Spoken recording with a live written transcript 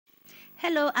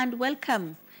Hello and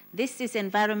welcome. This is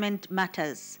Environment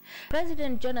Matters.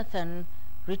 President Jonathan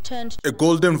returned A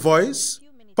golden voice,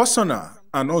 persona,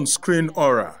 and on-screen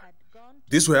aura.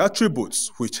 These were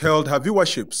attributes which held her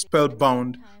viewership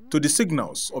spellbound to the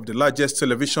signals of the largest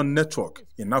television network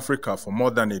in Africa for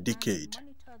more than a decade.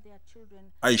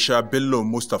 Aisha Bello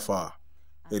Mustapha,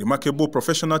 a remarkable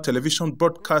professional television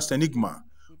broadcast enigma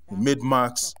who made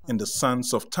marks in the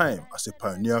sands of time as a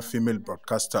pioneer female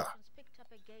broadcaster.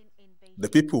 The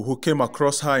people who came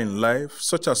across her in life,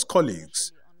 such as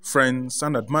colleagues, friends,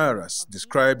 and admirers,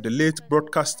 described the late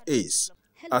broadcast ace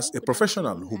as a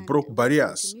professional who broke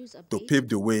barriers to pave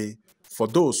the way for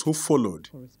those who followed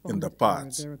in the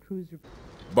path.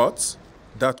 But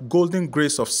that golden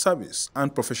grace of service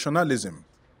and professionalism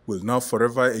will now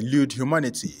forever elude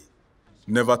humanity,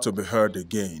 never to be heard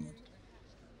again.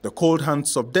 The cold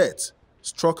hands of death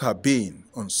struck her being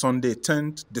on Sunday,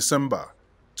 10th December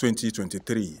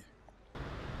 2023.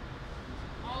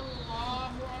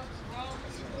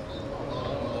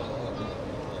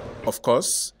 Of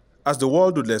course, as the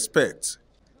world would expect,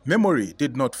 memory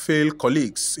did not fail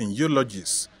colleagues in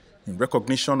eulogies in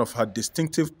recognition of her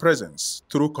distinctive presence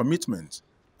through commitment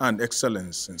and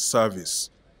excellence in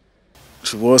service.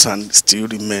 She was and still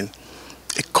remains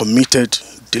a committed,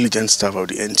 diligent staff of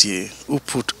the NTA who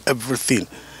put everything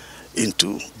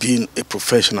into being a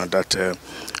professional that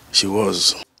she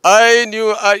was. I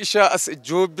knew Aisha as a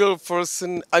jovial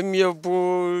person,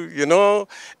 amiable,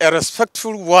 a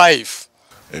respectful wife.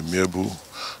 Amiable,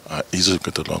 easy to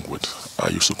get along with. I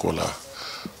used to call her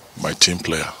my team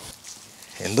player.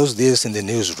 In those days in the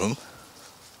newsroom,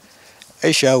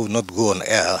 Aisha would not go on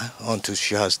air until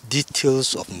she has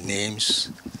details of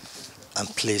names and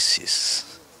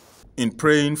places. In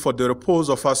praying for the repose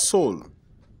of her soul,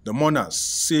 the mourners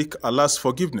seek Allah's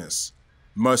forgiveness,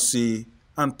 mercy,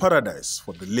 and paradise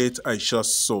for the late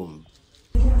Aisha's soul.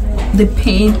 The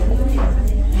pain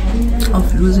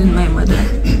of losing my mother.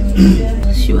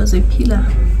 She was a pillar.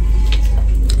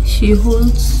 She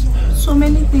holds so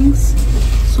many things,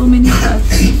 so many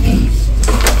parts.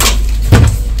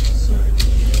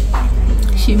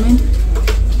 She meant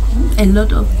a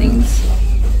lot of things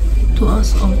to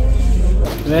us all.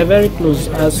 We were very close.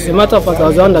 As a matter of fact, I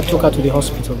was the one that took her to the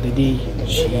hospital the day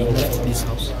she left this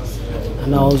house.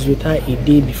 And I was with her a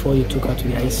day before you took her to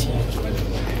the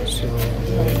ICU. So,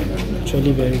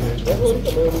 actually very, very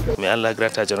close. May Allah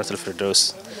grant her Jannat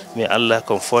al-Firdaus. May Allah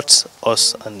comfort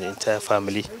us and the entire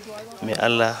family. May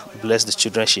Allah bless the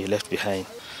children she left behind.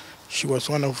 She was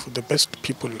one of the best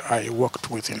people I worked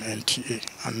with in NTA,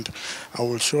 and I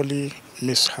will surely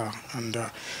miss her, and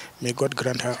may God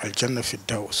grant her Al-Jannah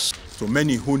Firdaus. To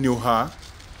many who knew her,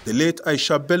 the late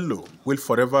Aisha Bello will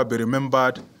forever be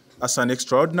remembered as an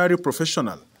extraordinary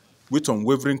professional with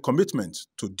unwavering commitment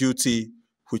to duty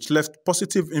which left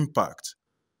positive impact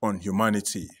on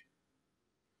humanity.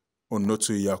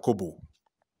 Onotu Yakobo,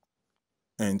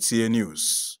 NTA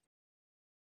News.